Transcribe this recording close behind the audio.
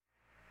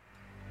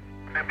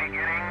the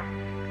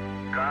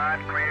beginning, God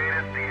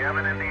created the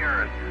heaven and the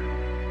earth.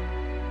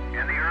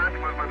 And the earth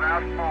was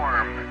without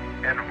form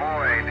and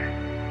void,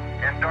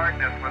 and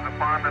darkness was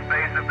upon the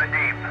face of the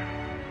deep.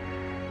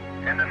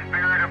 And the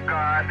Spirit of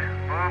God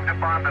moved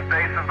upon the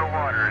face of the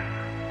waters.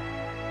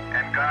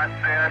 And God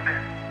said,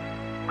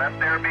 "Let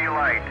there be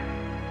light."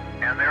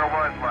 And there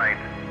was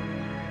light.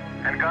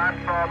 And God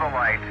saw the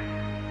light,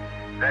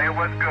 that it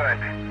was good.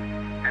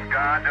 And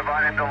God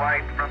divided the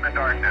light from the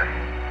darkness.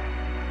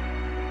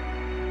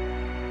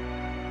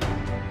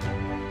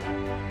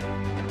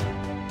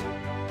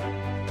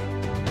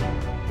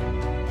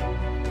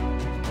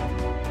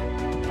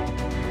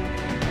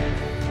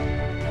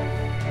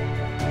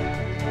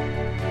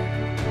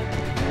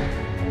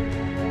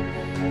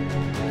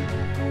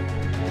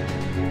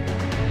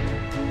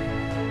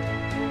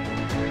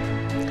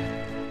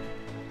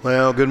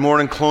 Well, good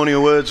morning,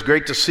 Colonial Woods.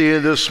 Great to see you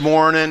this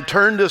morning.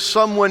 Turn to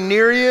someone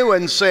near you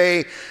and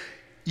say,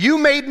 "You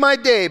made my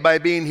day by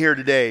being here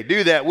today."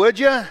 Do that, would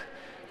you?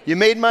 You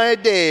made my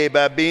day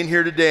by being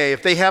here today.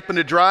 If they happen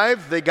to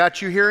drive, they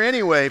got you here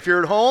anyway. If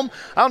you're at home,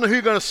 I don't know who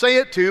you're going to say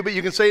it to, but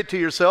you can say it to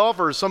yourself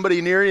or somebody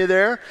near you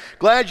there.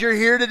 Glad you're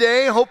here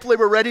today. Hopefully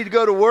we're ready to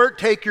go to work.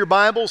 Take your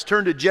Bibles,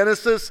 turn to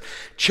Genesis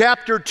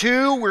chapter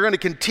 2. We're going to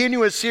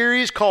continue a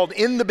series called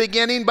In the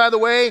Beginning, by the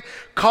way.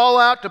 Call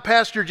out to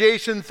Pastor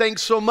Jason.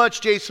 Thanks so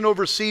much. Jason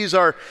oversees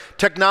our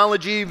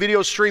technology,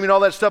 video streaming, all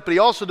that stuff, but he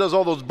also does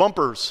all those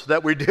bumpers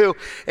that we do.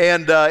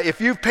 And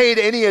if you've paid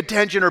any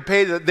attention or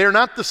paid, they're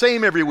not the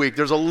same every week.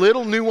 There's a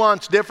little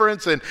nuance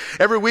difference, and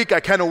every week I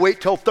kind of wait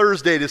till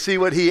Thursday to see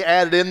what he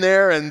added in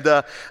there, and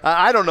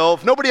I don't know.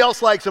 If nobody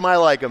else likes them, I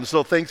like them,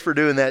 so thanks for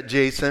doing that,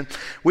 Jason.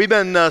 We've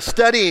been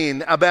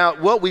studying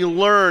about what we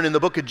learn in the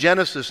book of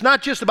Genesis,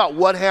 not just about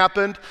what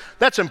happened.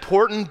 That's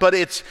important, but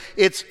it's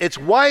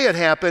why it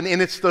happened,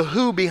 and it's the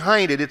who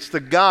behind it. It's the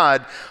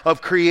God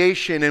of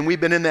creation, and we've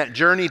been in that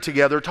journey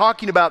together,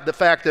 talking about the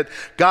fact that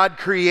God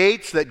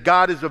creates, that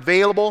God is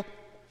available.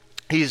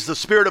 He's the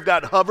Spirit of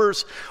God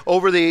hovers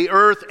over the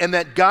earth, and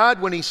that God,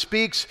 when He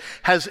speaks,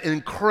 has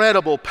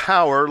incredible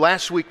power.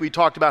 Last week we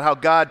talked about how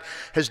God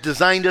has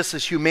designed us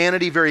as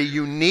humanity very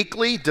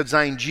uniquely,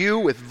 designed you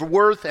with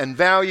worth and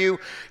value.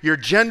 Your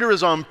gender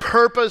is on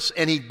purpose,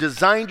 and He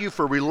designed you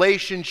for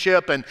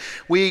relationship, and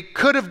we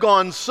could have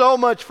gone so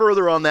much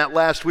further on that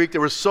last week.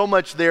 There was so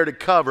much there to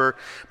cover,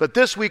 but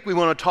this week we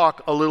want to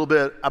talk a little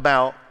bit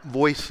about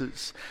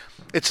voices.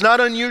 It's not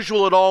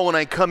unusual at all when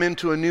I come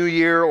into a new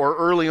year or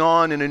early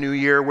on in a new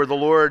year where the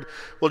Lord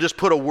will just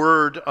put a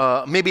word,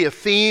 maybe a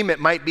theme. It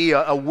might be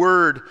a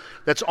word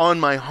that's on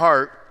my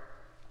heart.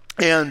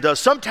 And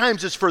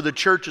sometimes it's for the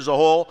church as a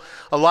whole.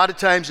 A lot of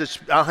times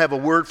I'll have a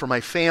word for my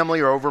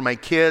family or over my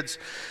kids.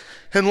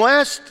 And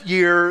last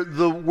year,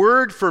 the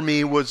word for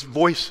me was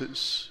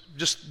voices.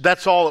 Just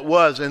that's all it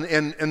was.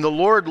 And the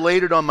Lord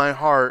laid it on my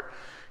heart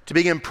to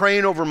begin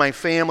praying over my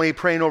family,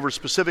 praying over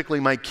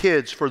specifically my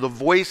kids for the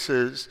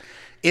voices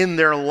in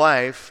their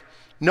life,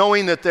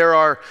 knowing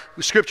that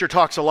Scripture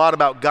talks a lot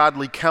about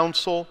godly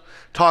counsel,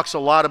 talks a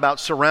lot about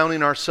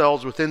surrounding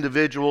ourselves with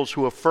individuals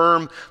who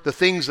affirm the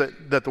things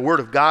that the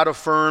Word of God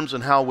affirms,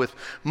 and how with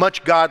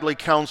much godly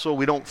counsel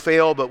we don't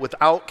fail, but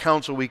without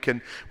counsel we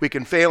can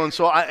fail. And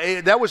so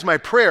that was my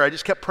prayer. I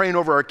just kept praying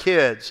over our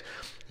kids,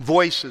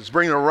 voices,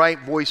 bring the right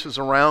voices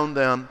around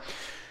them.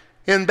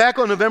 And back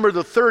on November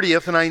the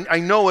 30th, and I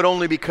know it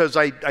only because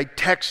I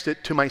texted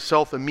it to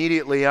myself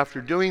immediately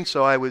after doing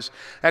so. I was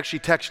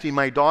actually texting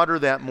my daughter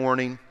that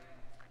morning.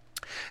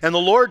 And the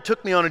Lord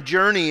took me on a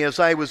journey as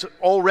I was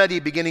already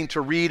beginning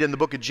to read in the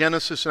book of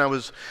Genesis, and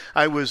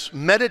I was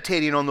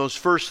meditating on those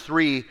first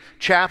 3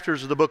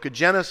 chapters of the book of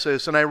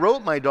Genesis, and I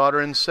wrote my daughter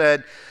and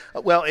said,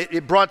 well,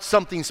 it brought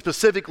something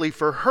specifically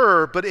for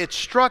her, but it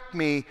struck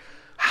me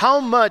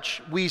how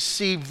much we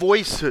see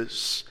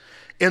voices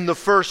in the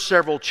first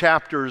several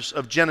chapters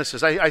of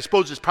Genesis. I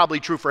suppose it's probably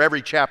true for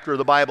every chapter of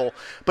the Bible,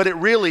 but it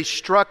really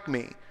struck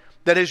me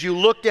that as you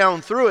look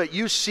down through it,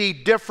 you see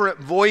different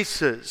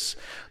voices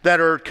that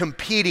are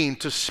competing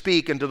to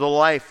speak into the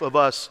life of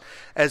us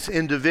as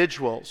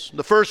individuals.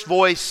 The first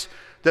voice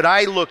that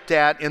I looked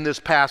at in this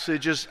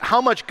passage is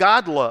how much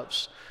God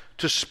loves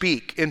to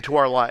speak into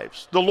our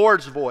lives, the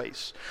Lord's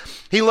voice.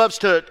 He loves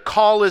to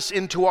call us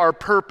into our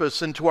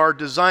purpose, into our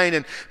design.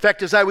 In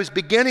fact, as I was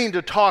beginning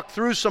to talk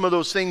through some of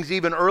those things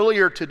even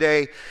earlier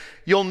today,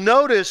 you'll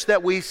notice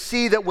that we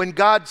see that when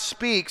God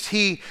speaks,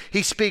 He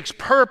speaks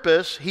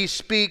purpose, He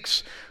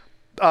speaks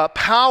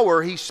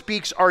power, He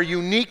speaks our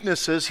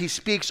uniquenesses, He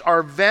speaks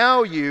our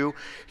value,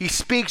 He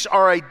speaks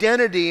our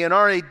identity, and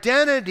our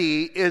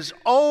identity is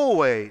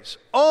always,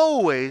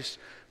 always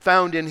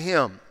found in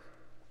Him.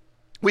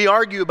 We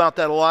argue about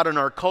that a lot in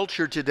our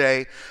culture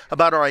today,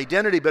 about our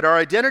identity, but our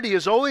identity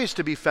is always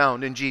to be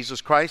found in Jesus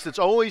Christ. It's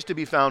always to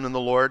be found in the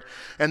Lord,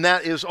 and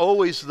that is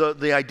always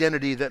the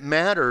identity that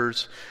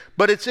matters.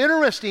 But it's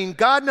interesting,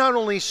 God not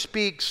only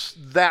speaks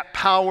that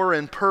power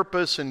and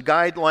purpose and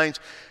guidelines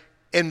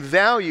and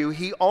value,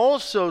 He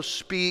also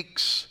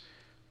speaks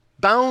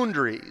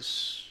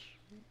boundaries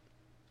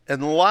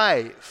and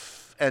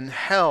life and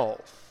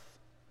health.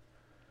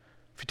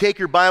 In If you take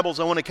your Bibles,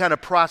 I want to kind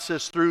of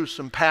process through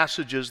some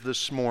passages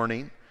this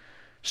morning.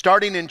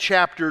 Starting in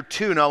chapter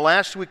 2. Now,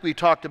 last week we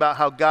talked about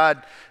how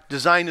God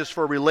designed us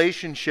for a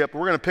relationship.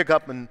 We're going to pick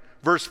up in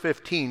verse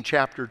 15,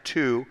 chapter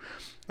 2.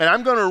 And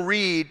I'm going to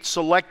read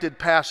selected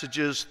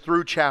passages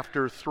through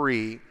chapter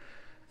 3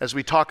 as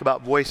we talk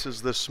about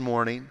voices this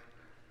morning.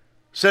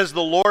 It says,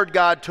 the Lord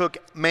God took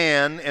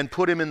man and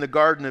put him in the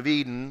Garden of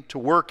Eden to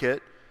work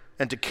it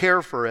and to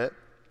care for it.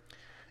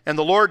 And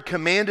the Lord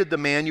commanded the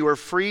man, you are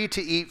free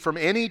to eat from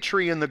any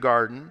tree in the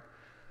garden,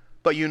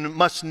 but you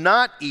must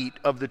not eat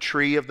of the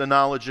tree of the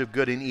knowledge of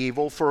good and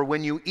evil, for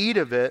when you eat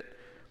of it,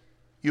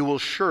 you will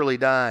surely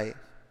die.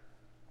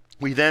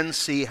 We then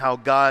see how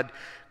God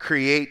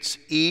creates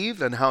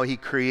Eve and how he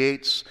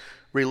creates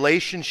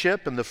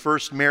relationship and the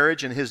first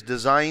marriage and his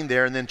design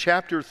there. And then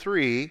chapter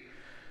 3,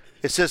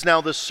 it says,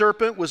 now the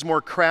serpent was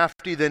more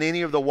crafty than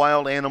any of the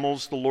wild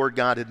animals the Lord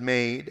God had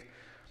made.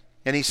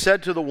 And he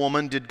said to the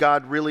woman, did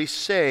God really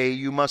say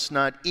you must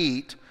not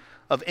eat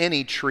of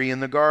any tree in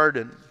the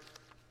garden?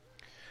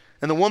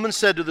 And the woman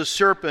said to the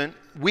serpent,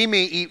 we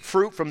may eat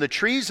fruit from the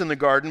trees in the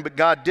garden, but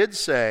God did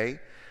say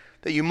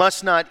that you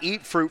must not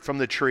eat fruit from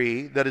the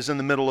tree that is in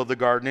the middle of the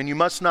garden, and you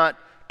must not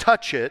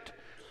touch it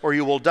or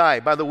you will die.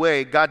 By the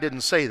way, God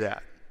didn't say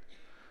that.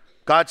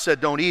 God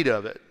said don't eat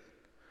of it.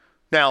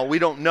 Now, we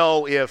don't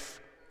know if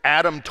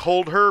Adam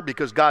told her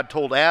because God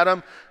told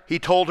Adam. He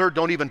told her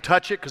don't even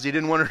touch it because he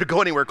didn't want her to go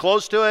anywhere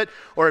close to it,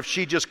 or if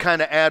she just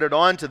kind of added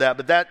on to that.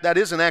 But that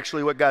isn't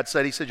actually what God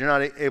said. He said you're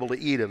not able to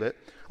eat of it.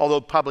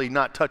 Although probably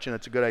not touching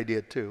it's a good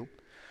idea too.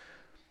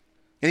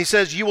 And he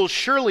says, you will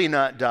surely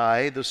not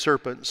die, the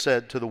serpent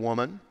said to the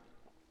woman.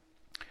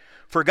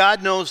 For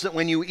God knows that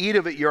when you eat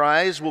of it, your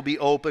eyes will be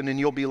opened and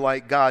you'll be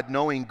like God,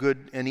 knowing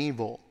good and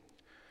evil.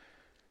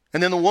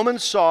 And then the woman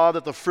saw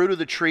that the fruit of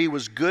the tree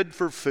was good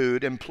for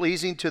food and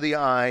pleasing to the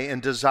eye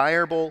and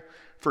desirable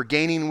for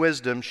gaining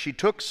wisdom. She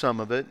took some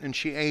of it and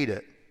she ate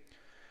it.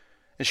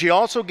 And she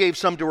also gave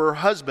some to her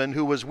husband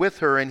who was with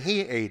her, and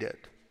he ate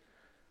it.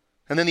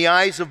 And then the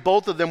eyes of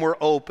both of them were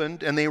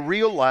opened, and they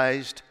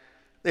realized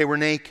they were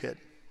naked.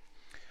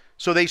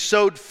 So they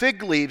sewed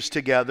fig leaves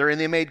together, and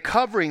they made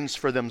coverings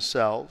for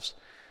themselves.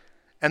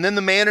 And then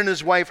the man and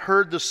his wife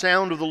heard the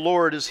sound of the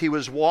Lord as he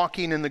was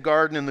walking in the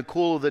garden in the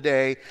cool of the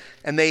day,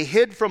 and they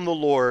hid from the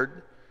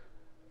Lord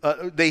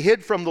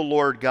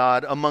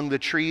God among the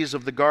trees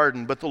of the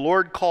garden. But the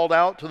Lord called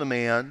out to the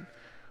man,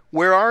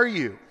 where are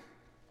you?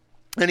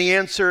 And he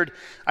answered,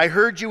 I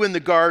heard you in the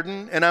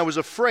garden, and I was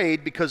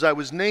afraid because I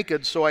was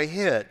naked, so I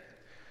hid.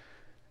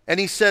 And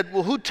he said,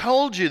 well, who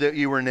told you that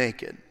you were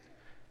naked?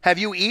 Have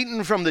you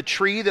eaten from the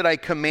tree that I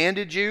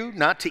commanded you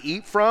not to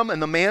eat from?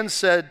 And the man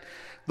said,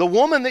 the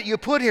woman that you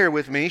put here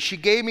with me, she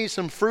gave me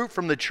some fruit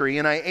from the tree,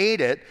 and I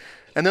ate it.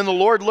 And then the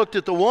Lord looked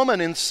at the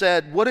woman and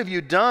said, what have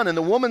you done? And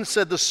the woman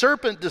said, the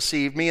serpent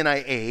deceived me, and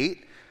I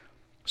ate.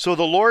 So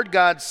the Lord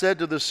God said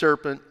to the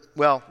serpent,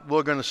 well,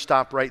 we're going to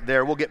stop right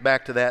there. We'll get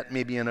back to that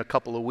maybe in a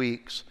couple of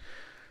weeks.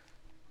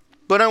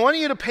 But I want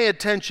you to pay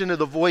attention to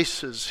the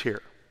voices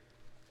here.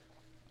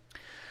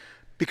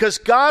 Because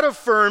God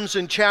affirms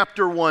in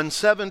chapter 1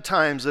 7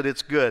 times that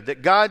it's good,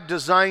 that God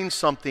designed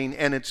something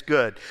and it's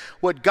good.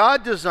 What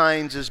God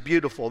designs is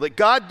beautiful, that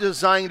God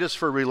designed us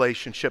for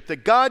relationship,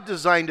 that God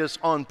designed us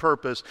on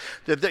purpose,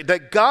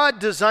 that God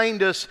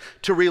designed us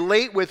to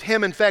relate with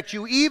Him. In fact,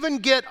 you even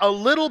get a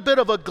little bit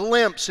of a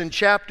glimpse in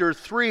chapter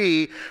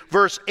 3,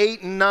 verse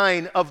 8 and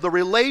 9 of the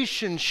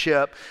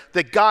relationship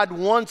that God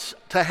wants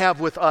to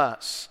have with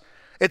us.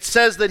 It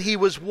says that He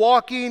was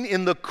walking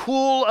in the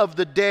cool of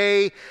the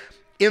day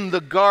in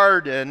the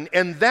garden,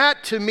 and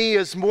that to me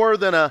is more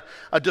than a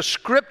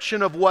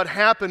description of what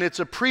happened. It's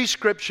a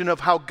prescription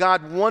of how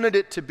God wanted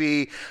it to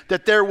be,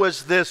 that there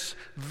was this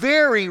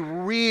very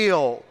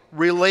real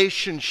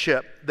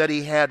relationship that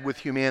He had with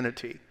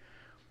humanity.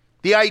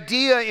 The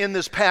idea in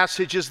this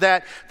passage is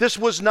that this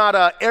was not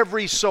a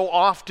every so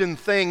often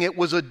thing, it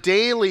was a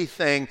daily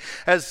thing.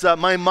 As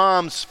my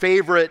mom's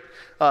favorite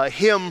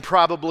hymn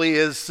probably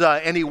is,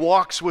 and He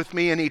walks with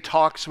me and He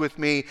talks with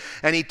me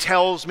and He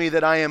tells me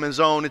that I am His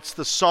own. It's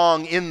the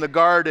song In the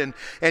Garden.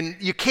 And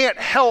you can't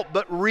help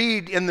but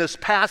read in this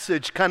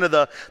passage kind of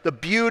the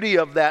beauty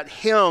of that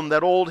hymn,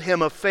 that old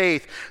hymn of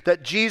faith,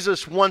 that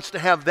Jesus wants to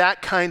have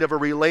that kind of a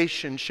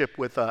relationship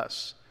with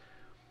us.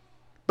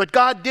 But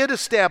God did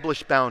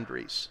establish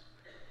boundaries.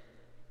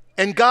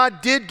 And God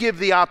did give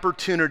the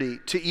opportunity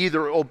to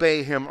either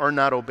obey Him or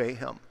not obey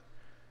Him.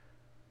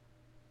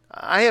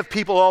 I have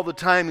people all the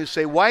time who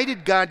say, why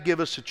did God give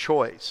us a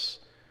choice?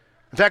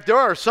 In fact, there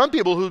are some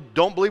people who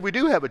don't believe we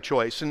do have a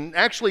choice. And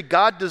actually,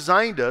 God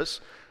designed us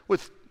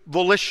with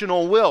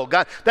volitional will.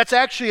 That's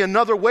actually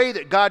another way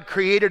that God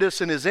created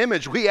us in His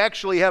image. We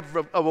actually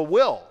have a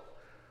will.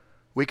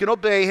 We can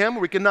obey Him,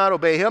 we can not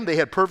obey Him. They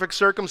had perfect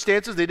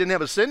circumstances. They didn't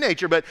have a sin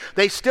nature, but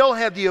they still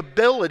had the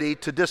ability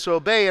to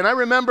disobey. And I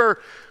remember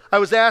I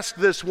was asked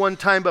this one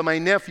time by my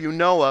nephew,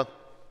 Noah.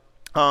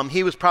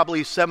 He was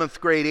probably 7th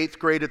grade, 8th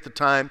grade at the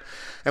time.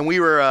 And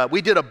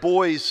we did a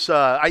boys,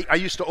 I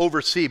used to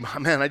oversee,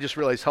 man, I just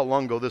realized how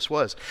long ago this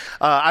was.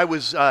 I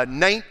was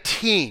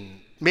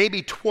 19,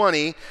 maybe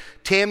 20.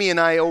 Tammy and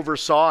I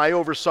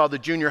oversaw the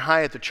junior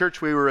high at the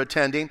church we were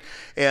attending.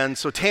 And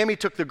so Tammy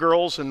took the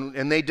girls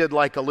and they did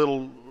like a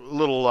little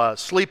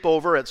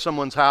sleepover at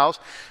someone's house.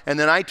 And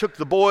then I took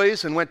the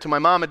boys and went to my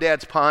mom and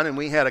dad's pond, and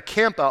we had a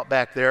camp out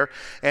back there.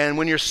 And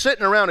when you're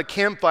sitting around a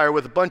campfire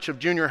with a bunch of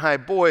junior high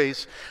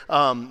boys,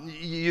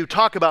 you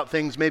talk about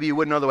things maybe you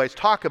wouldn't otherwise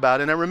talk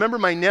about. And I remember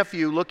my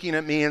nephew looking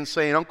at me and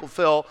saying, "Uncle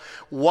Phil,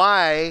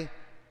 why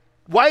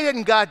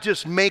didn't God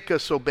just make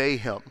us obey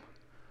him?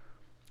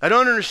 I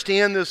don't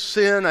understand this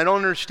sin. I don't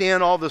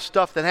understand all the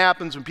stuff that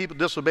happens when people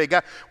disobey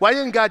God. Why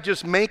didn't God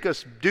just make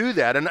us do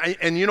that?"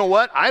 And you know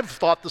what? I've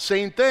thought the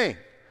same thing.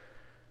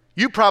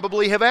 You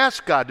probably have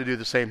asked God to do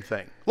the same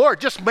thing. Lord,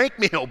 just make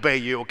me obey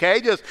you, okay?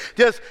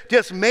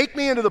 Just make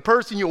me into the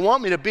person you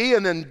want me to be,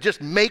 and then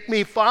just make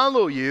me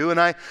follow you.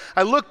 And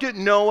I looked at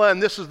Noah, and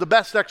this is the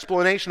best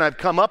explanation I've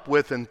come up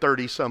with in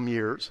 30-some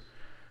years.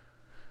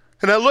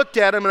 And I looked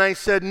at him and I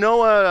said,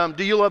 "Noah,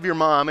 do you love your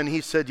mom?" And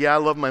he said, "Yeah, I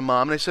love my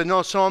mom." And I said,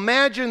 "No, so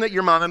imagine that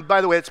your mom," and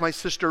by the way, it's my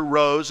sister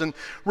Rose, and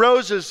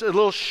Rose is a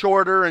little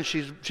shorter and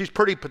she's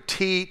pretty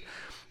petite.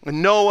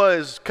 And Noah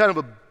is kind of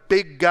a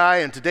big guy,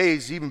 and today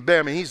he's even better.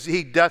 I mean,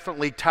 he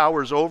definitely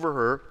towers over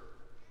her.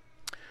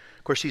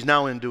 Of course, he's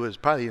now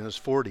probably in his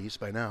 40s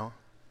by now.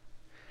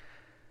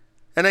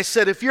 And I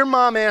said, if your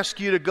mom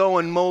asked you to go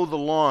and mow the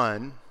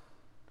lawn,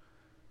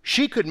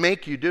 she could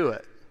make you do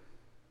it.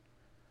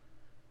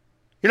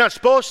 You're not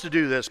supposed to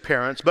do this,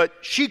 parents, but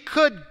she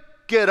could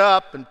get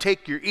up and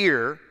take your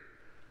ear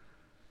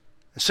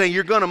and say,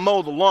 "You're going to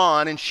mow the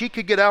lawn," and she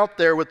could get out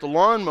there with the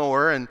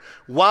lawnmower, and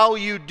while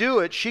you do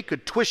it, she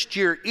could twist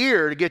your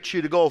ear to get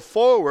you to go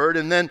forward,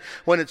 and then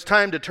when it's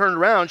time to turn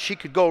around, she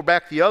could go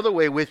back the other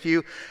way with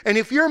you. And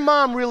if your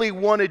mom really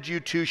wanted you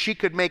to, she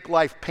could make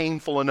life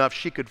painful enough,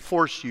 she could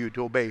force you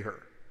to obey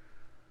her.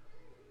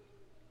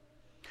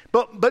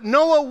 But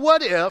Noah,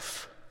 what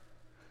if,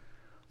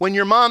 when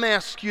your mom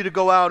asks you to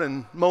go out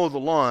and mow the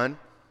lawn,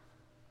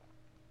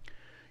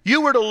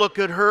 you were to look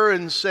at her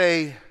and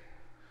say,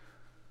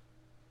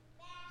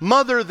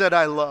 "Mother that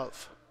I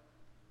love,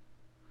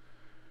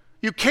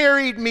 you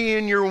carried me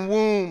in your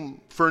womb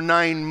for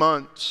 9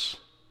 months.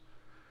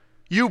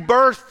 You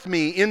birthed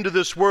me into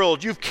this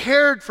world. You've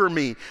cared for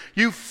me.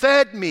 You've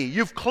fed me.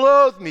 You've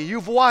clothed me.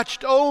 You've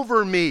watched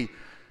over me.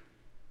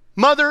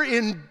 Mother,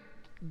 in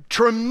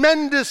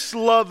tremendous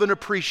love and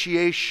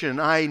appreciation,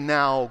 I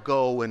now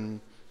go and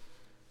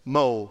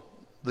mow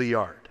the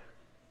yard."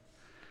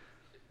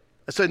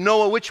 I said,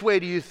 "Noah, which way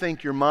do you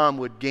think your mom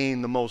would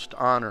gain the most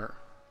honor?"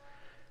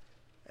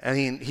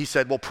 And he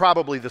said, "Well,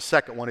 probably the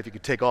second one," if you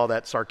could take all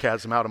that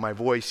sarcasm out of my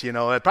voice,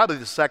 probably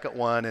the second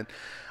one. And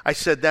I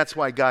said, that's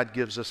why God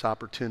gives us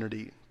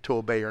opportunity to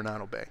obey or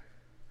not obey.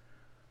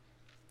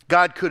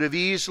 God could have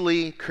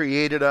easily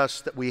created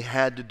us that we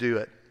had to do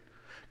it.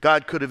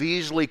 God could have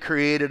easily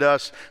created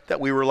us that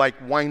we were like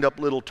wind-up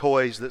little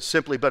toys that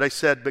simply, but I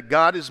said, but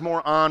God is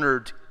more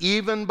honored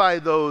even by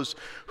those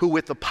who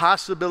with the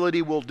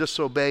possibility will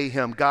disobey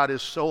him. God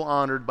is so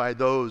honored by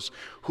those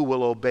who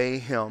will obey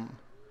him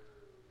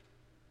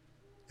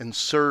and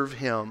serve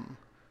him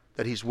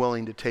that he's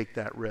willing to take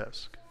that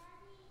risk.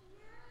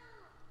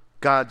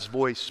 God's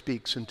voice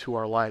speaks into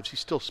our lives. He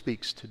still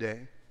speaks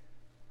today.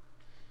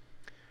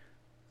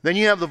 Then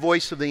you have the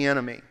voice of the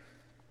enemy.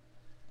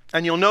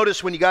 And you'll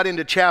notice when you got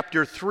into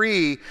chapter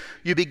 3,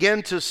 you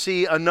begin to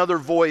see another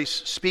voice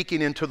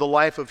speaking into the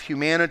life of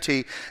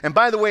humanity. And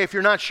by the way, if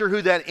you're not sure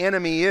who that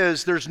enemy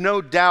is, there's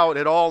no doubt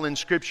at all in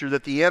Scripture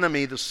that the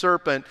enemy, the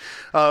serpent,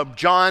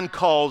 John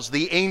calls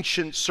the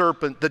ancient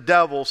serpent, the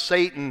devil,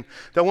 Satan.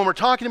 That when we're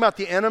talking about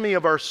the enemy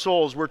of our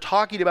souls, we're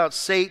talking about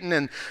Satan.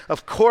 And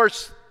of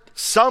course,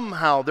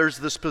 somehow there's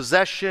this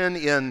possession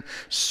in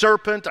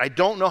serpent. I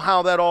don't know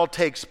how that all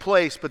takes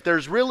place, but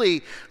there's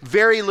really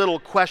very little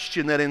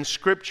question that in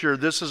Scripture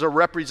this is a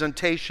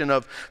representation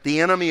of the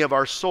enemy of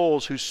our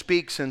souls who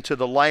speaks into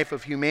the life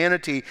of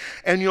humanity.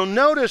 And you'll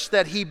notice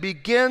that he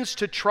begins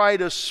to try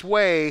to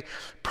sway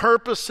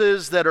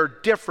purposes that are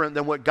different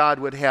than what God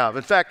would have.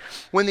 In fact,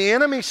 when the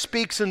enemy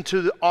speaks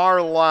into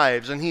our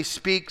lives, and he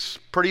speaks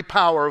pretty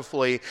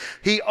powerfully,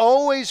 he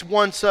always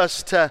wants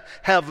us to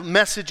have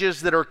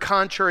messages that are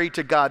contrary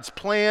to God's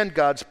plan,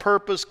 God's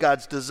purpose,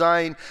 God's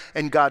design,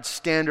 and God's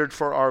standard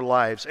for our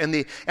lives. And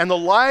the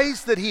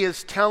lies that he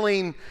is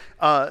telling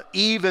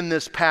Eve in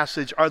this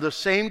passage are the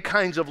same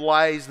kinds of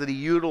lies that he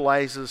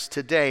utilizes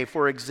today.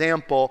 For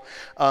example,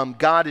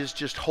 God is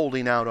just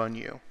holding out on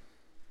you.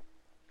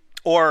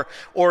 Or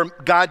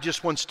God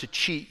just wants to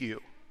cheat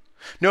you.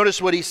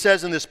 Notice what he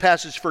says in this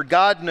passage, "For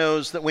God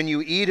knows that when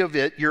you eat of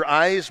it, your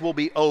eyes will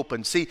be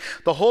opened." See,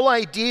 the whole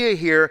idea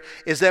here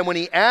is that when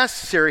he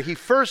asks her,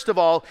 first of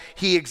all,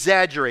 he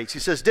exaggerates. He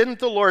says, "Didn't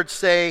the Lord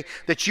say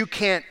that you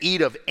can't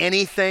eat of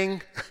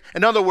anything?"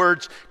 In other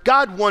words,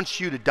 God wants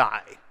you to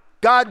die.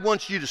 God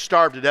wants you to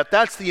starve to death.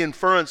 That's the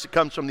inference that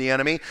comes from the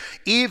enemy.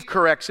 Eve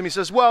corrects him. He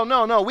says, well,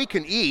 no, we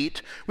can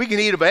eat. We can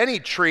eat of any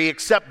tree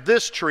except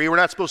this tree. We're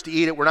not supposed to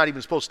eat it. We're not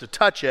even supposed to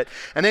touch it.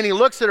 And then he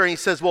looks at her and he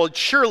says, well,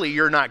 surely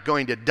you're not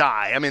going to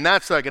die. I mean,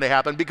 that's not going to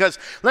happen, because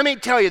let me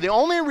tell you, the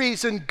only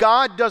reason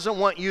God doesn't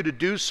want you to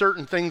do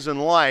certain things in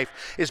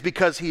life is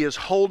because he is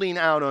holding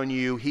out on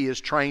you. He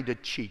is trying to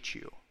cheat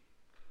you.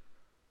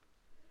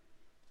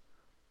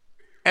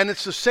 And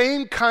it's the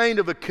same kind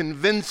of a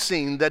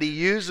convincing that he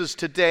uses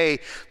today.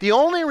 The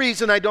only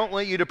reason I don't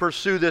want you to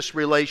pursue this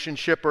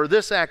relationship or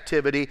this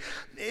activity,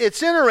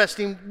 it's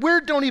interesting, we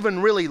don't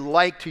even really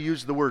like to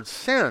use the word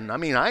sin. I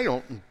mean, I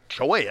don't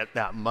enjoy it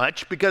that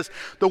much, because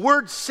the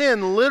word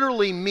sin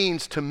literally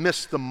means to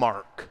miss the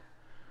mark.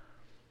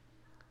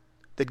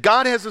 That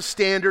God has a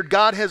standard,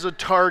 God has a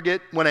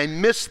target. When I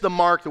miss the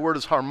mark, the word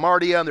is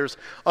hamartia, and there's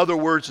other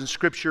words in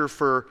Scripture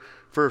for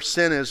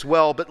sin as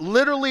well. But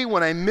literally,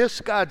 when I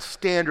miss God's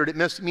standard,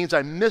 it means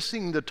I'm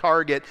missing the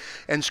target.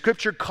 And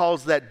Scripture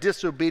calls that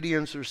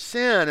disobedience or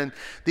sin. And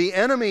the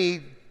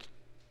enemy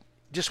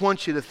just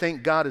wants you to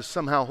think God is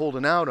somehow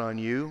holding out on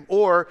you.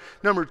 Or,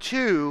 number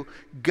two,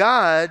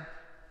 God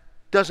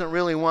doesn't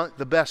really want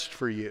the best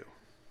for you.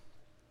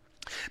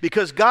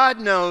 Because God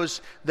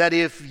knows that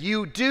if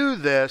you do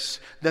this,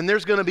 then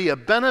there's going to be a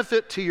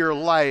benefit to your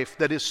life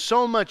that is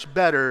so much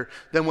better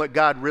than what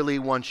God really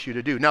wants you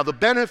to do. Now, the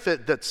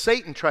benefit that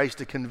Satan tries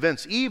to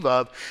convince Eve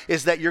of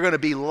is that you're going to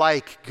be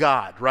like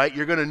God, right?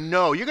 You're going to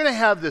know. You're going to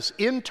have this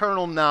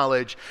internal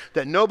knowledge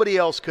that nobody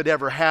else could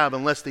ever have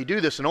unless they do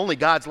this, and only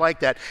God's like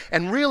that.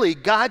 And really,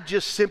 God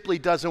just simply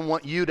doesn't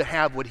want you to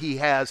have what he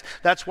has.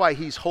 That's why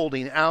he's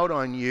holding out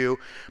on you.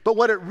 But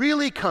what it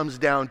really comes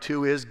down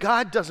to is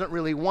God doesn't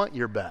really want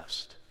your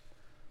best.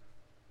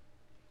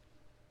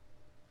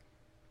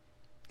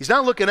 He's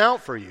not looking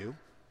out for you.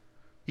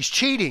 He's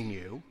cheating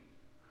you.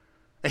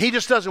 And he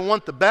just doesn't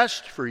want the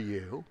best for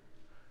you.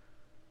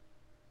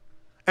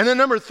 And then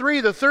number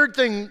three, the third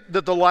thing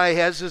that the lie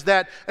has is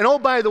that, and oh,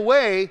 by the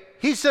way,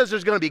 he says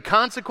there's going to be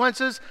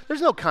consequences. There's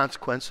no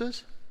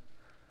consequences.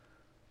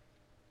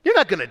 You're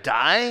not going to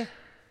die.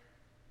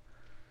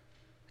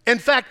 In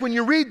fact, when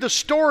you read the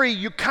story,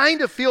 you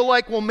kind of feel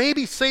like, well,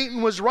 maybe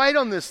Satan was right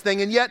on this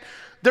thing, and yet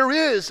there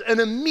is an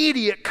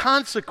immediate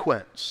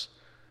consequence.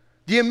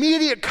 The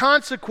immediate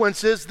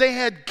consequence is they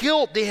had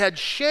guilt, they had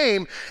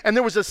shame, and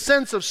there was a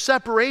sense of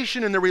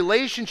separation in the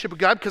relationship with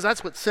God, because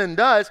that's what sin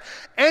does.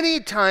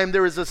 Anytime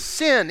there is a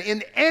sin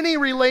in any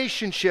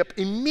relationship,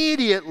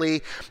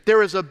 immediately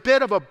there is a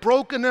bit of a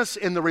brokenness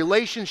in the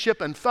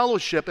relationship and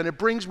fellowship, and it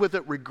brings with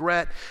it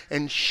regret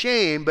and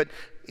shame. But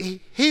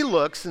he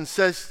looks and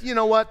says, you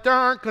know what, there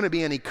aren't going to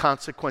be any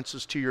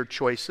consequences to your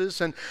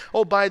choices. And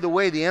oh, by the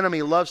way, the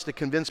enemy loves to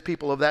convince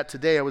people of that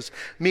today. I was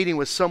meeting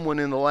with someone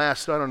in the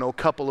last,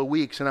 couple of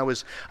weeks, and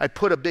I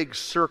put a big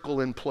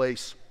circle in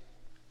place.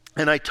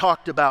 And I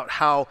talked about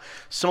how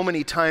so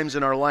many times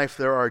in our life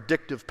there are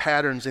addictive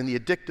patterns. And the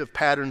addictive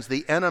patterns,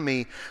 the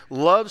enemy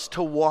loves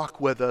to walk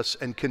with us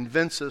and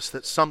convince us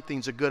that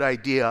something's a good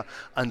idea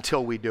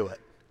until we do it.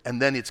 And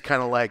then it's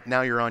kind of like,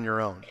 now you're on your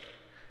own.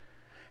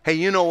 Hey,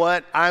 you know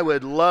what? I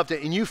would love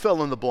to, and you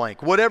fill in the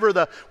blank. Whatever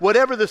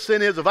the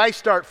sin is, if I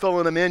start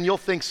filling them in, you'll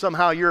think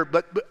somehow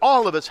but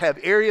all of us have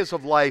areas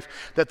of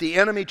life that the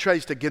enemy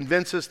tries to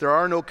convince us there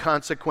are no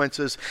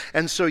consequences.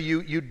 And so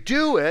you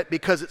do it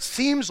because it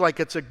seems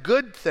like it's a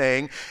good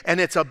thing and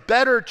it's a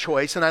better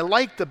choice, and I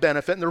like the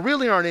benefit, and there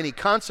really aren't any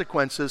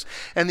consequences.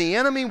 And the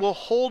enemy will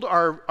hold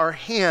our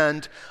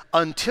hand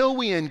until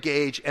we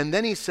engage, and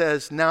then he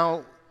says,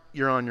 now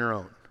you're on your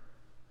own.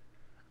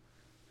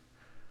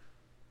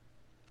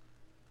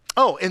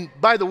 Oh, and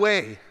by the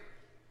way,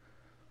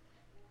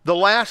 the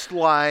last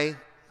lie,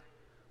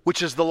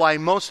 which is the lie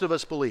most of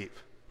us believe,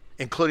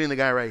 including the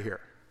guy right here.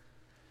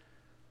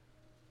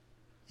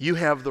 You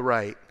have the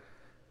right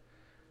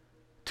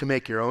to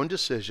make your own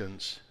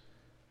decisions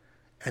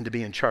and to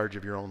be in charge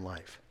of your own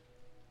life.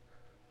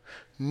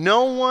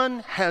 No one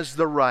has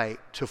the right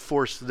to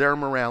force their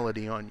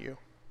morality on you.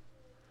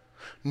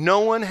 No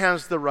one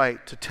has the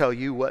right to tell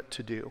you what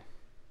to do.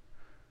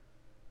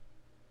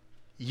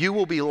 You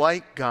will be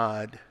like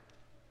God.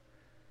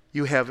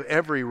 You have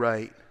every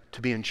right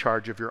to be in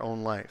charge of your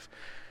own life.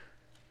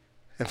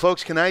 And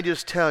folks, can I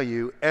just tell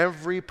you,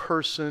 every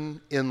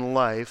person in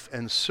life,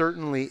 and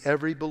certainly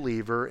every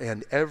believer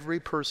and every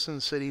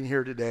person sitting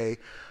here today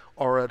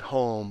or at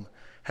home,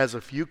 has a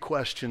few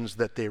questions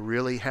that they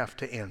really have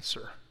to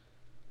answer.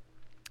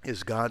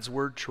 Is God's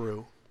word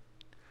true?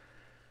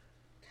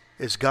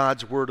 Is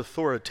God's word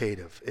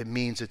authoritative? It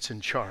means it's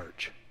in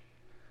charge.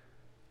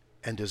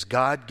 And does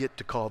God get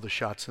to call the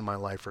shots in my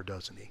life, or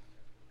doesn't he?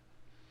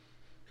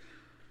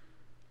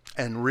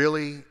 And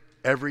really,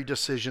 every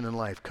decision in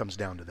life comes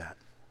down to that.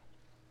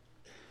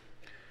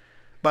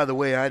 By the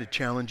way, I'd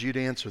challenge you to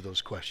answer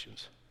those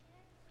questions.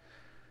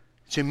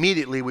 So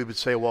immediately we would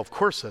say, well, of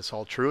course that's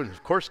all true, and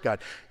of course God.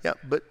 Yeah,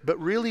 but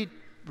really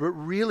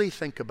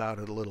think about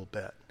it a little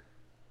bit.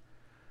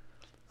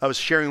 I was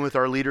sharing with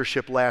our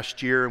leadership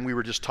last year, and we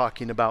were just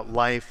talking about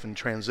life and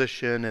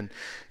transition,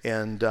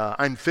 and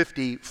I'm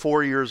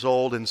 54 years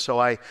old, and so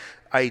I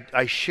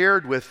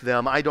shared with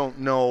them, I don't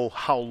know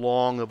how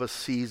long of a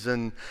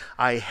season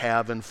I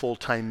have in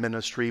full-time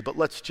ministry, but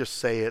let's just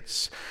say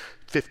it's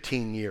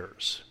 15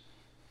 years.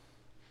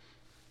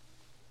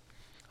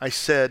 I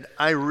said,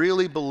 I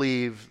really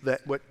believe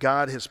that what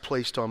God has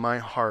placed on my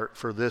heart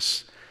for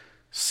this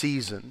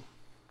season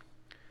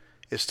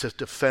is to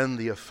defend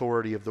the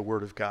authority of the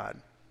Word of God.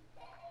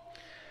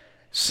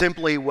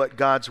 Simply what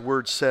God's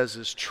Word says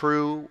is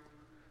true.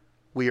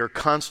 We are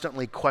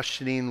constantly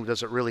questioning,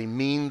 does it really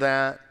mean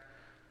that?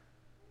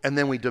 And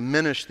then we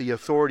diminish the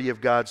authority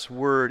of God's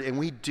Word, and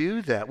we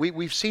do that.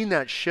 We've seen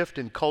that shift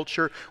in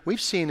culture.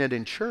 We've seen it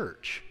in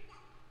church.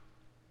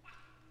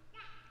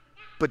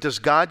 But does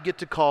God get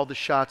to call the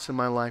shots in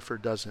my life, or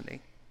doesn't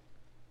He?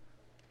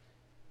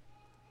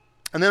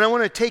 And then I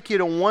want to take you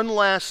to one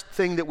last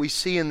thing that we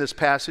see in this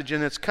passage,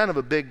 and it's kind of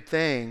a big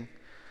thing.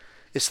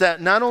 It's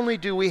that not only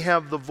do we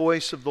have the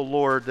voice of the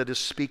Lord that is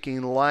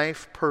speaking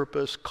life,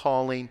 purpose,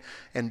 calling,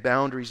 and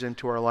boundaries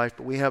into our life,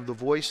 but we have the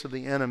voice of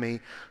the enemy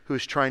who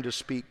is trying to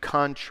speak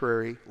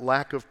contrary,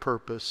 lack of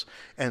purpose,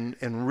 and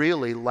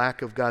really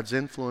lack of God's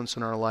influence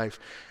in our life.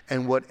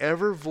 And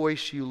whatever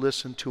voice you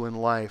listen to in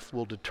life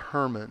will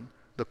determine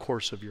the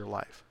course of your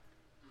life.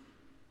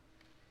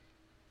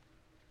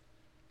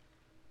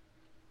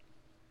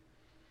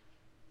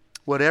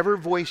 Whatever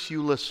voice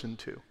you listen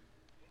to.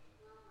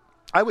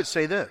 I would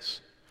say this: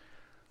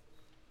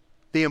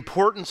 the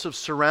importance of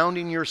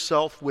surrounding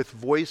yourself with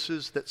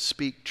voices that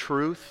speak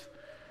truth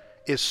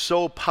is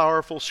so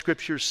powerful.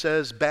 Scripture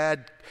says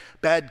bad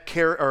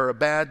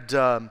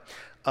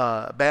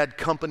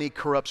company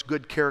corrupts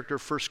good character.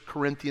 1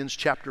 Corinthians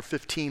chapter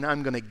 15.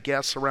 I'm going to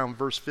guess around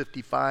verse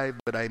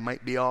 55, but I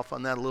might be off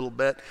on that a little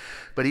bit.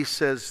 But he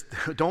says,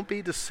 don't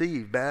be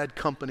deceived. Bad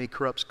company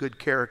corrupts good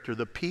character.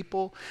 The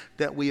people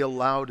that we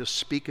allow to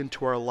speak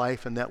into our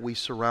life and that we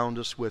surround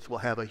us with will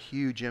have a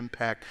huge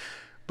impact.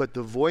 But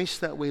the voice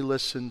that we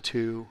listen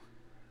to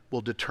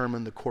will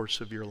determine the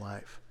course of your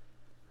life.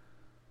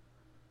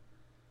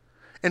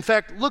 In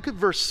fact, look at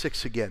verse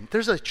 6 again.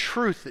 There's a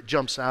truth that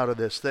jumps out of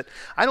this that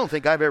I don't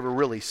think I've ever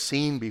really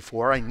seen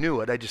before. I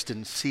knew it, I just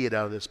didn't see it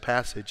out of this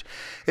passage.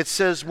 It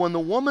says, when the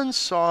woman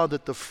saw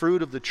that the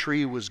fruit of the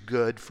tree was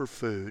good for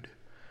food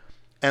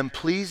and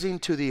pleasing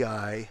to the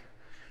eye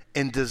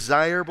and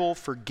desirable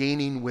for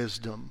gaining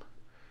wisdom,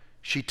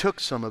 she took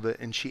some of it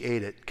and she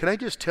ate it. Can I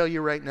just tell you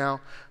right now,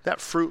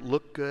 that fruit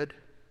looked good.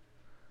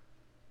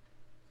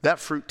 That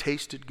fruit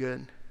tasted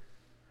good.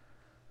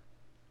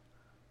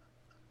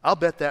 I'll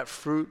bet that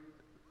fruit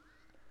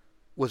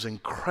was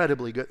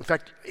incredibly good. In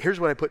fact, here's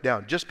what I put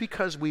down. Just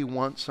because we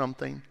want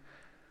something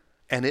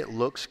and it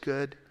looks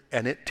good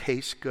and it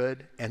tastes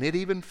good and it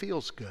even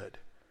feels good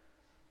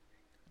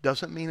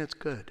doesn't mean it's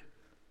good.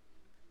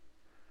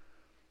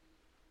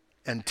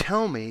 And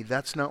tell me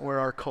that's not where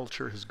our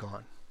culture has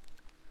gone.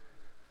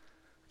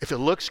 If it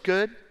looks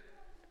good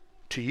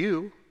to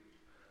you,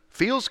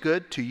 feels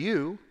good to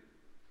you,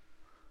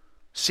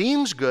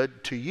 seems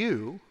good to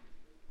you,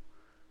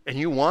 and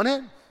you want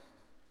it,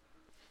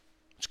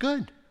 it's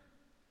good.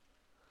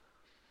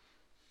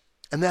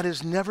 And that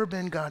has never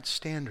been God's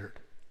standard.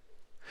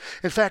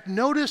 In fact,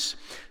 notice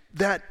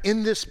that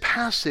in this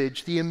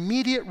passage, the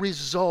immediate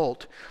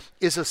result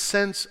is a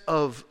sense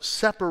of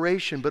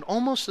separation, but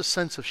almost a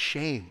sense of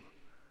shame.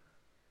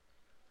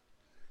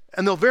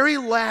 And the very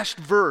last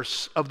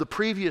verse of the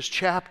previous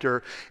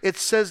chapter, it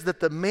says that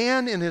the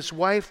man and his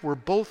wife were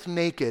both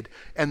naked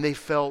and they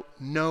felt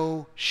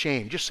no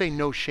shame. Just say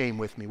no shame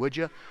with me, would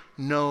you?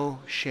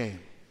 No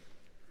shame.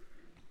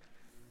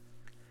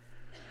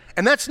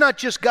 And that's not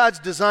just God's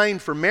design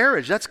for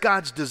marriage, that's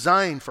God's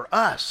design for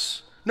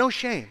us. No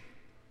shame.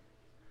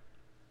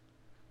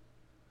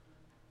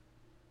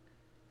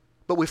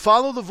 But we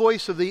follow the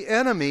voice of the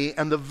enemy,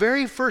 and the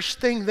very first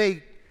thing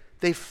they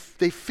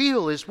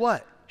feel is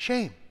what?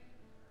 Shame.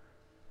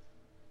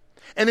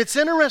 And it's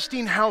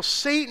interesting how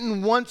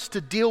Satan wants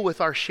to deal with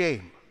our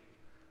shame.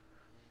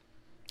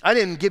 I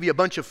didn't give you a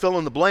bunch of fill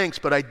in the blanks,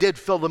 but I did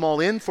fill them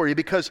all in for you,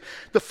 because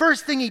the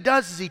first thing he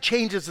does is he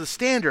changes the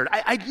standard.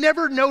 I'd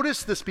never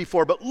noticed this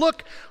before, but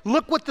look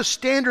what the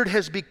standard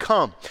has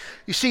become.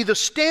 You see, the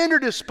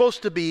standard is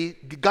supposed to be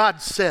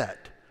God said,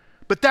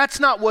 but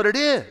that's not what it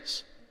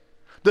is.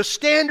 The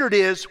standard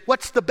is,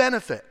 what's the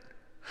benefit?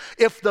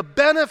 If the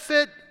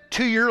benefit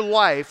to your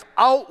life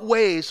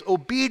outweighs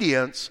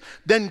obedience,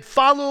 then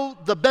follow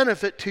the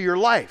benefit to your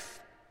life.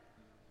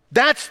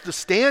 That's the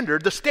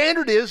standard. The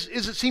standard is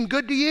it seem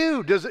good to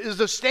you?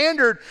 The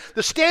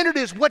standard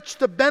is what's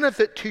the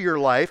benefit to your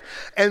life?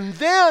 And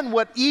then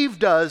what Eve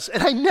does,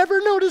 and I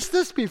never noticed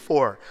this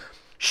before,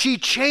 she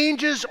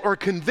changes or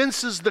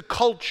convinces the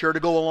culture to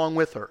go along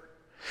with her.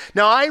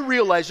 Now, I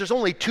realize there's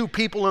only two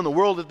people in the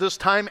world at this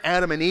time,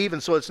 Adam and Eve,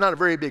 and so it's not a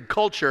very big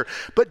culture.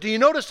 But do you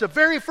notice the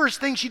very first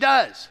thing she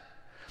does?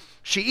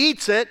 She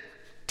eats it,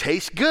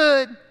 tastes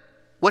good.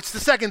 What's the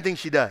second thing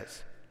she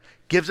does?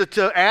 Gives it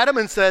to Adam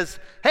and says,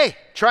 hey,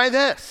 try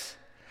this.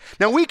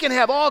 Now, we can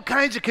have all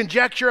kinds of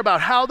conjecture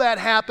about how that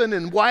happened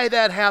and why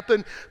that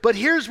happened, but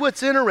here's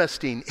what's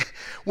interesting.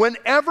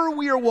 Whenever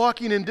we are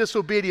walking in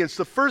disobedience,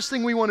 the first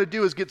thing we want to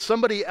do is get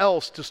somebody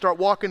else to start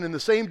walking in the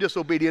same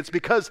disobedience,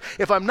 because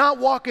if I'm not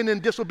walking in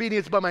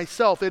disobedience by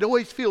myself, it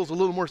always feels a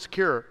little more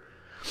secure.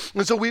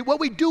 And so what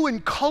we do in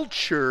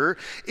culture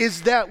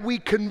is that we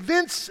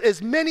convince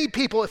as many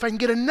people, if I can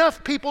get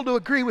enough people to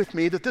agree with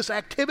me that this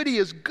activity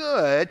is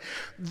good,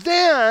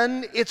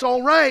 then it's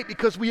all right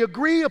because we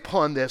agree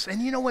upon this.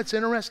 And you know what's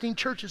interesting?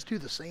 Churches do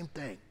the same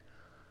thing.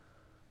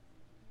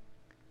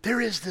 There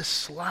is this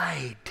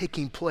slide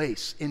taking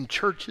place in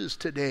churches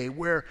today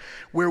where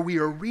we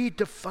are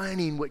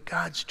redefining what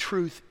God's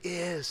truth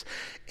is.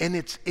 And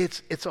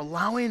it's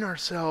allowing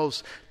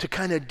ourselves to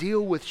kind of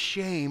deal with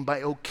shame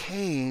by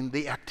okaying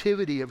the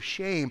activity of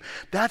shame.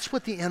 That's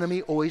what the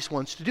enemy always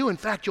wants to do. In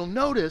fact, you'll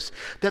notice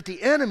that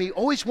the enemy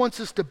always wants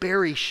us to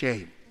bury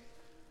shame.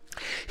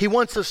 He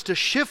wants us to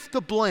shift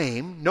the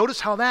blame. Notice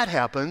how that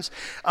happens.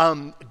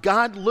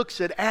 God looks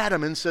at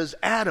Adam and says,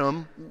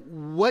 Adam,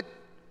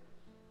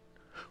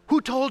 who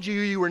told you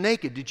you were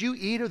naked? Did you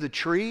eat of the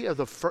tree of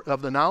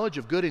the knowledge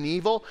of good and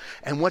evil?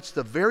 And what's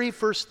the very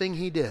first thing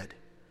he did?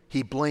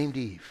 He blamed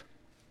Eve.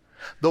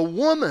 The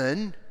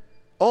woman,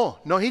 oh,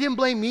 no, he didn't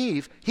blame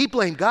Eve. He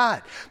blamed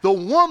God. The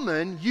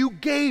woman you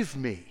gave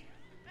me.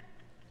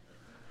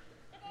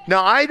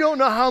 Now, I don't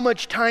know how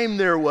much time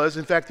there was.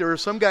 In fact, there are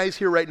some guys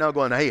here right now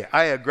going, hey,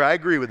 I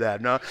agree with that.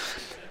 No.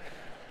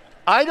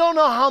 I don't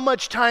know how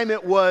much time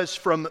it was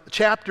from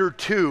chapter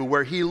 2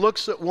 where he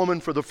looks at woman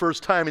for the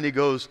first time and he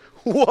goes,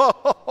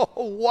 whoa,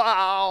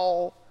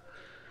 wow.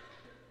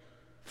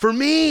 For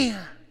me,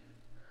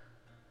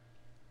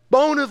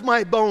 bone of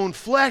my bone,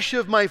 flesh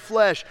of my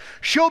flesh,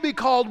 she'll be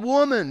called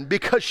woman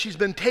because she's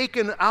been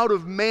taken out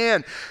of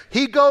man.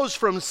 He goes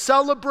from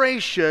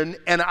celebration,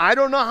 and I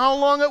don't know how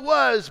long it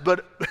was,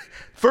 but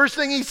first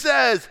thing he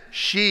says,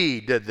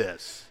 she did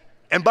this.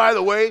 And by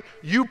the way,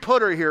 you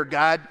put her here,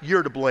 God,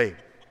 you're to blame.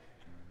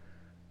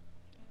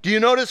 Do you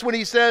notice when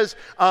he says,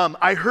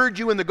 I heard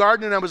you in the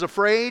garden and I was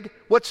afraid?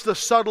 What's the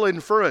subtle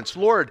inference?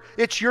 Lord,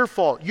 it's your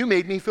fault. You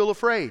made me feel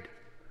afraid.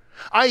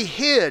 I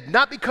hid,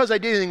 not because I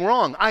did anything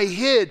wrong. I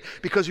hid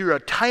because you're a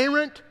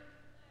tyrant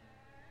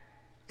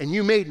and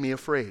you made me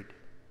afraid.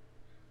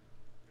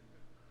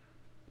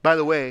 By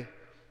the way,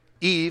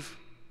 Eve,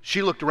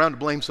 she looked around to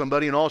blame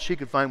somebody and all she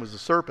could find was the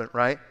serpent,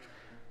 right?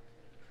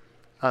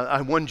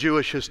 One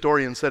Jewish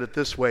historian said it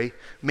this way: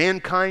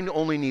 mankind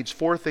only needs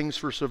 4 things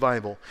for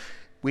survival.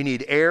 We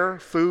need air,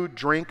 food,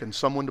 drink, and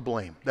someone to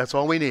blame. That's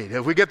all we need.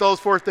 If we get those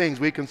 4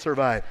 things, we can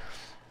survive.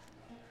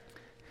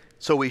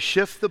 So we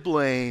shift the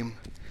blame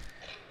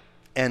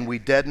and we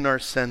deaden our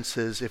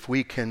senses. If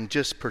we can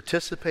just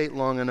participate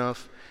long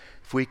enough,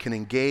 if we can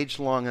engage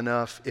long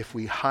enough, if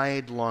we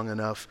hide long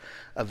enough,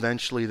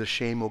 eventually the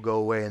shame will go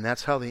away. And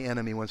that's how the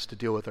enemy wants to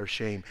deal with our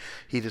shame.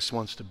 He just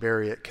wants to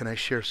bury it. Can I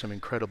share some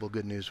incredible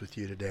good news with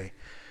you today?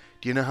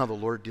 Do you know how the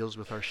Lord deals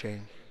with our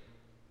shame?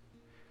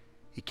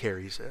 He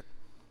carries it.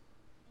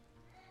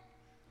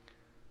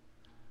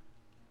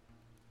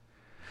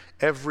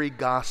 Every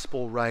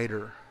gospel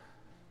writer,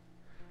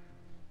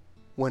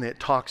 when it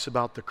talks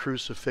about the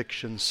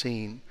crucifixion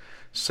scene,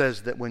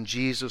 says that when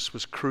Jesus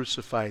was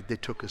crucified, they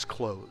took his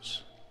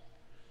clothes.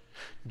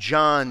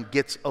 John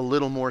gets a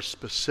little more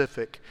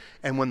specific,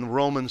 and when the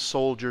Roman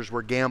soldiers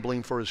were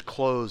gambling for his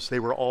clothes, they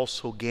were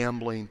also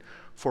gambling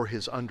for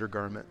his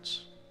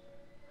undergarments.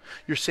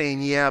 You're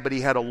saying, yeah, but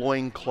he had a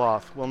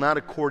loincloth. Well, not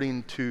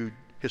according to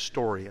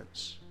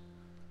historians.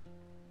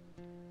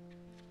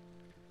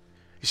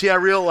 You see, I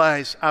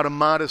realize out of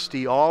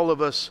modesty, all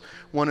of us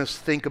want to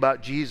think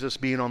about Jesus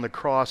being on the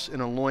cross in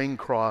a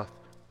loincloth.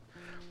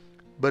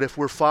 But if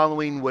we're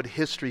following what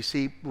history,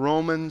 see,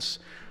 Romans,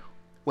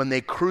 when they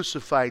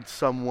crucified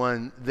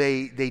someone,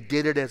 they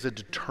did it as a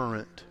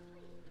deterrent.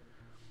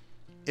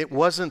 It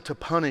wasn't to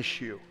punish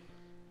you.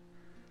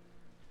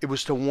 It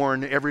was to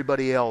warn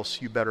everybody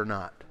else, you better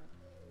not.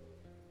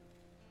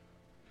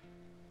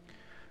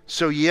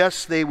 So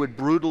yes, they would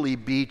brutally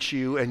beat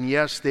you, and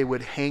yes, they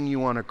would hang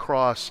you on a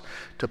cross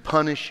to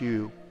punish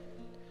you.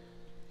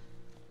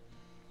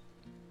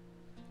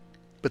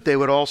 But they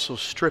would also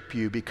strip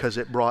you because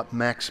it brought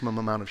maximum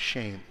amount of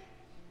shame.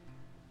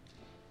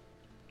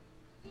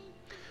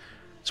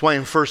 That's why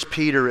in 1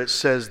 Peter it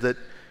says that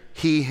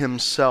he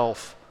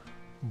himself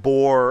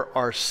bore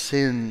our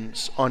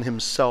sins on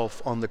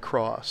himself on the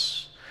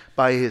cross.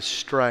 By his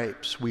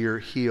stripes we are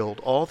healed.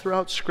 All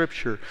throughout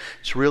Scripture,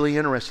 it's really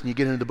interesting. You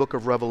get into the book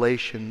of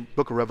Revelation.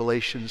 Book of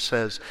Revelation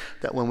says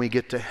that when we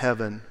get to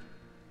heaven,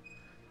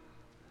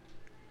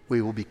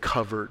 we will be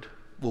covered,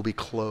 we'll be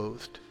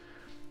clothed.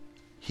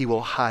 He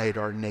will hide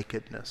our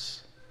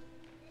nakedness.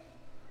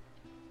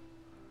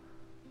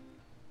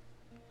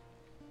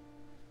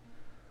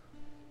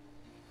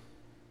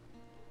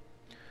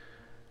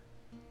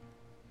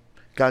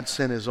 God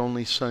sent his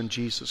only Son,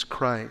 Jesus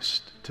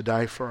Christ, to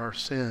die for our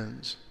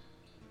sins.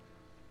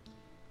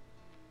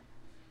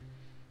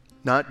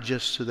 Not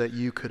just so that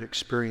you could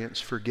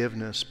experience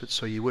forgiveness, but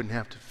so you wouldn't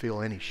have to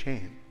feel any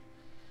shame.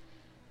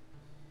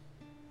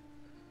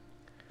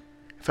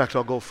 In fact,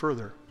 I'll go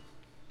further.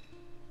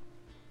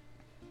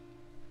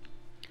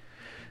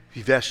 If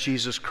you've asked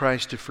Jesus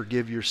Christ to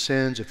forgive your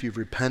sins, if you've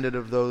repented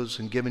of those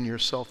and given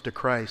yourself to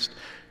Christ,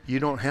 you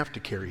don't have to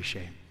carry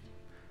shame.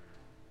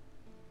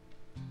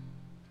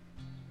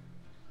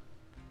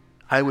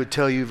 I would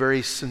tell you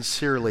very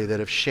sincerely that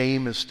if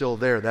shame is still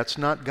there, that's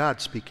not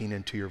God speaking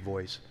into your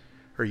voice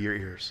or your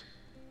ears.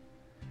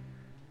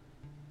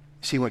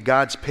 See, what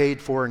God's paid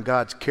for and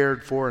God's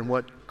cared for and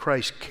what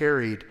Christ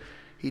carried,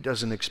 He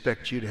doesn't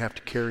expect you to have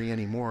to carry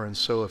anymore. And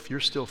so if you're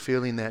still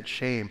feeling that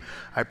shame,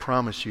 I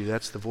promise you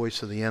that's the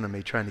voice of the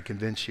enemy trying to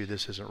convince you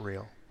this isn't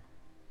real.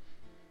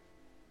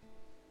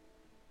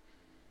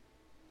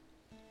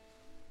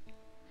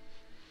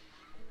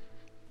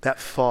 That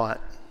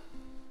thought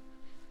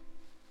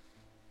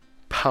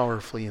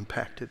powerfully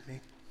impacted me.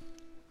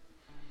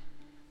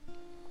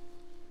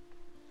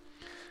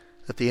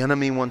 That the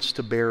enemy wants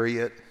to bury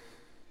it,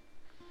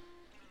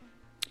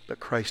 but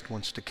Christ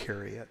wants to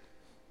carry it.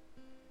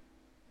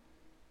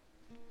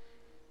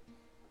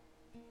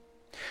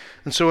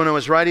 And so when I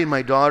was writing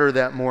my daughter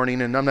that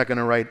morning, and I'm not going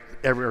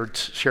to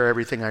share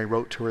everything I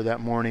wrote to her that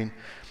morning,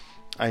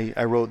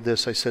 I wrote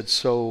this. I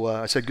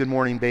said, good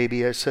morning,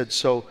 baby. I said,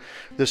 so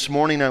this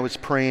morning I was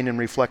praying and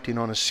reflecting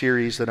on a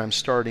series that I'm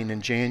starting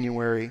in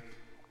January.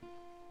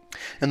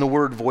 And the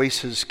word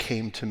voices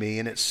came to me,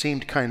 and it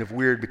seemed kind of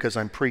weird because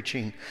I'm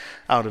preaching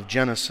out of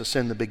Genesis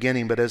in the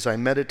beginning. But as I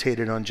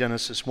meditated on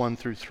Genesis 1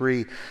 through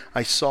 3,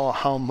 I saw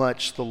how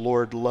much the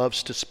Lord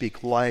loves to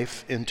speak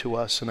life into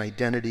us and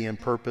identity and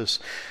purpose.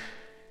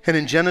 And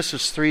in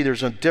Genesis 3,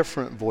 there's a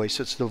different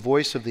voice. It's the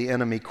voice of the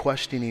enemy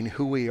questioning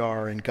who we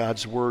are and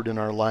God's word in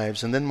our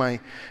lives. And then my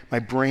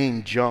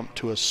brain jumped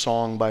to a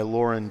song by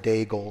Lauren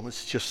Daigle.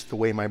 It's just the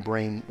way my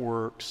brain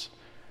works.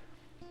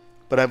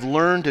 But I've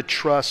learned to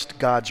trust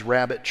God's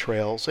rabbit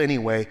trails.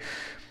 Anyway,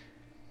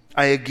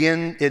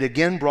 it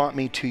again brought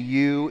me to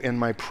you and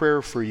my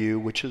prayer for you,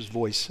 which is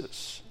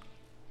voices.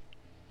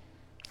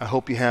 I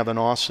hope you have an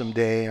awesome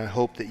day. I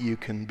hope that you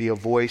can be a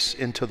voice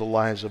into the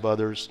lives of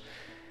others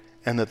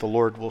and that the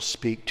Lord will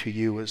speak to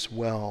you as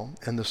well.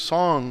 And the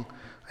song,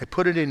 I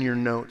put it in your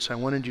notes. I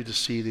wanted you to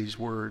see these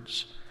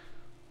words.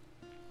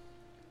 It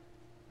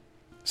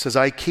says,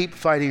 I keep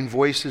fighting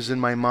voices in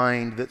my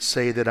mind that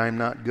say that I'm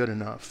not good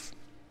enough.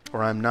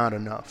 Or I'm not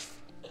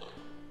enough.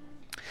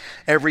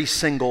 Every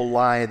single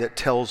lie that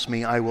tells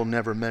me I will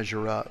never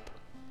measure up.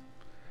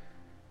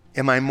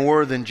 Am I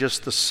more than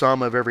just the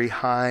sum of every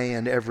high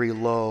and every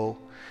low?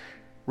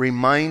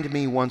 Remind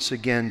me once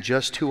again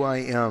just who I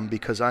am,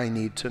 because I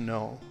need to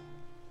know.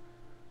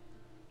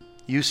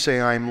 You say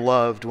I'm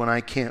loved when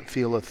I can't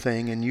feel a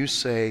thing, and you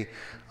say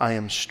I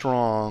am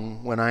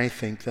strong when I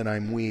think that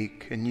I'm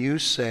weak, and you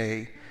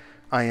say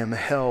I am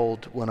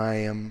held when I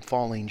am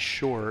falling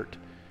short.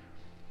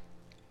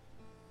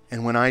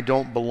 And when I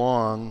don't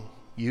belong,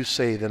 you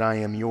say that I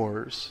am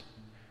yours.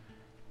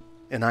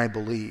 And I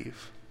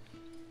believe.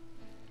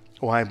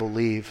 Oh, I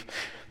believe.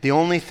 The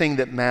only thing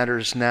that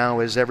matters now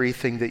is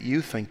everything that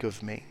you think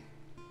of me.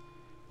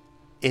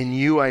 In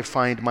you I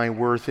find my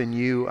worth. In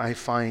you I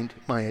find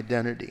my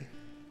identity.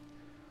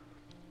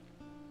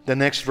 The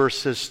next verse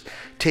says,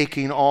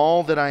 taking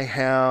all that I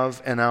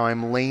have and now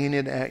I'm laying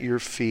it at your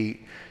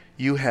feet.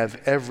 You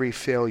have every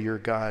failure,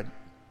 God,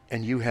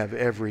 and you have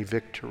every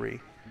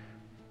victory.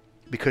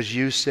 Because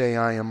you say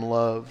I am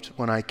loved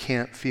when I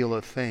can't feel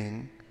a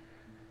thing.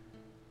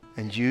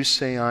 And you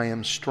say I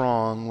am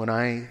strong when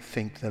I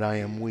think that I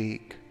am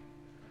weak.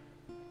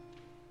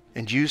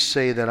 And you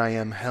say that I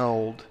am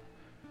held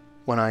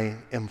when I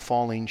am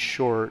falling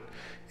short.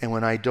 And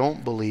when I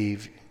don't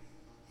believe,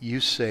 you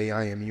say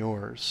I am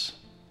yours.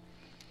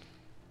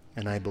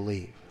 And I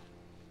believe.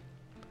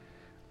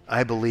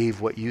 I believe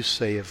what you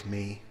say of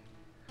me.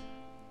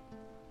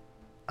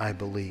 I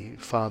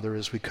believe. Father,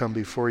 as we come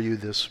before you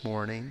this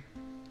morning,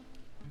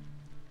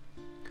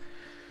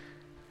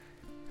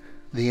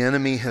 the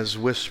enemy has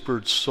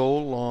whispered so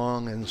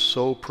long and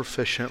so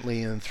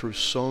proficiently and through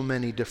so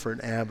many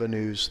different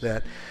avenues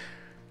that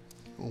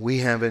we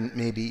haven't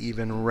maybe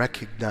even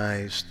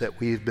recognized that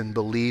we've been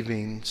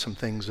believing some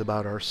things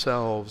about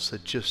ourselves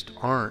that just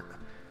aren't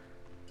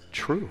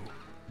true.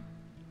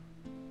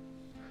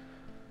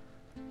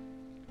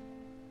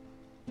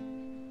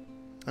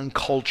 And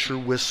culture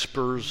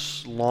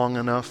whispers long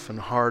enough and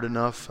hard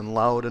enough and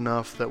loud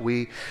enough that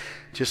we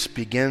just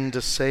begin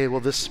to say, well,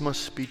 this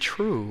must be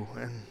true.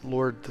 And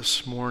Lord,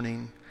 this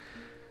morning,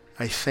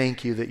 I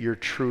thank you that your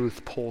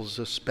truth pulls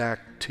us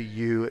back to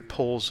you. It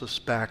pulls us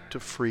back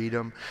to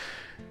freedom.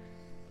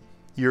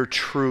 Your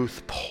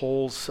truth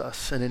pulls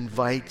us and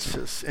invites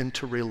us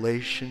into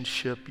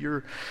relationship.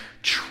 Your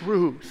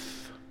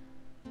truth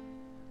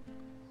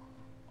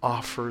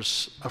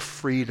offers a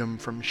freedom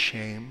from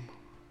shame.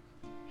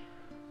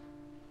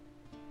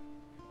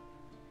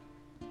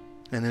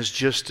 And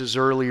just as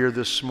earlier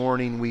this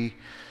morning we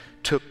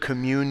took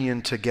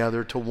communion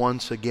together to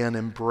once again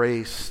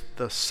embrace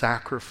the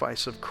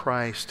sacrifice of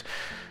Christ,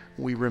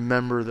 we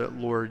remember that,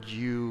 Lord,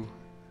 you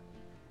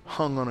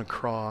hung on a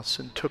cross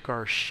and took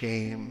our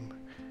shame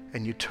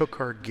and you took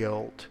our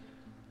guilt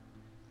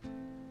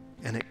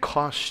And it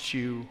cost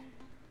you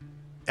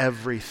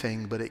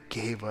everything, but it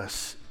gave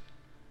us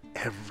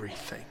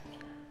everything.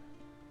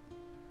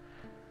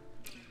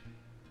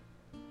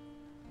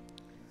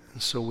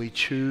 And so we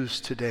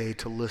choose today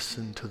to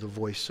listen to the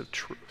voice of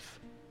truth.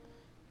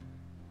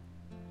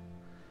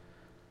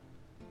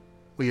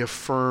 We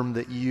affirm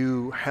that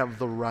you have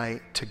the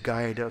right to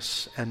guide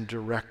us and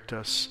direct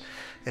us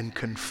and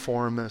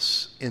conform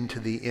us into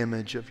the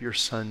image of your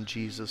Son,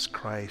 Jesus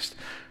Christ,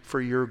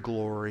 for your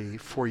glory,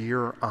 for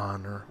your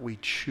honor. We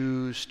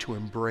choose to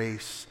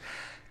embrace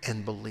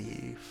and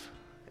believe.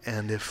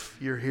 And if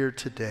you're here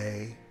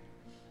today,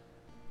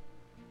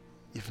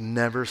 you've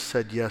never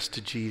said yes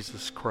to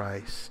Jesus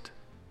Christ,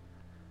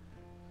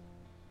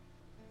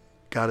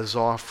 God is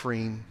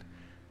offering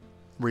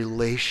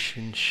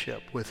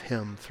relationship with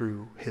him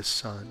through his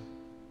Son.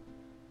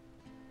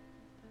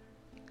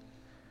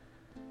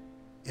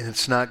 And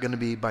it's not going to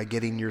be by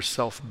getting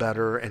yourself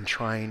better and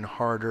trying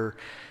harder.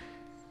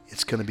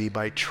 It's going to be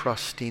by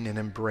trusting and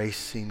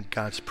embracing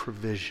God's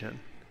provision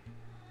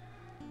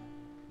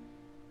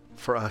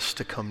for us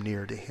to come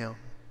near to him.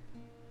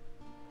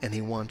 And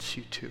he wants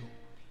you to.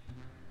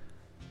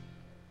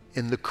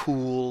 In the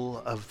cool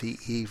of the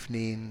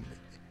evening,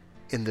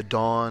 in the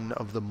dawn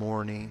of the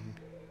morning,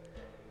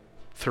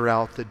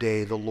 throughout the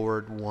day, the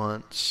Lord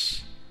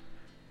wants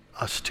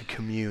us to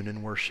commune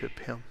and worship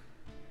him.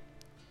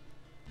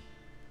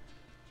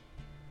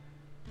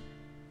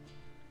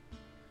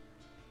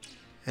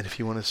 And if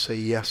you want to say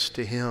yes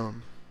to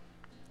him,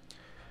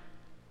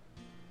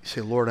 you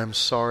say, Lord, I'm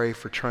sorry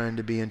for trying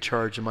to be in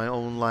charge of my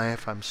own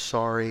life. I'm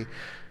sorry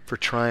for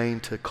trying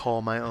to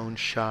call my own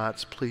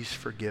shots. Please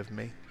forgive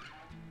me.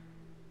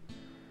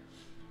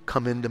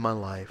 Come into my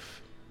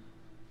life.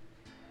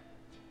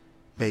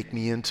 Make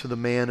me into the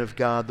man of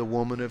God, the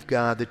woman of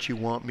God that you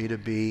want me to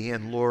be.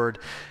 And Lord,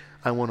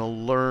 I want to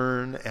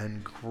learn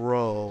and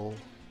grow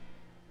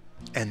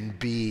and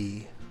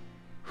be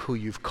who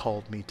you've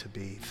called me to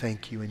be.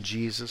 Thank you in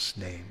Jesus'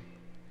 name.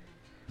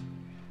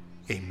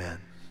 Amen.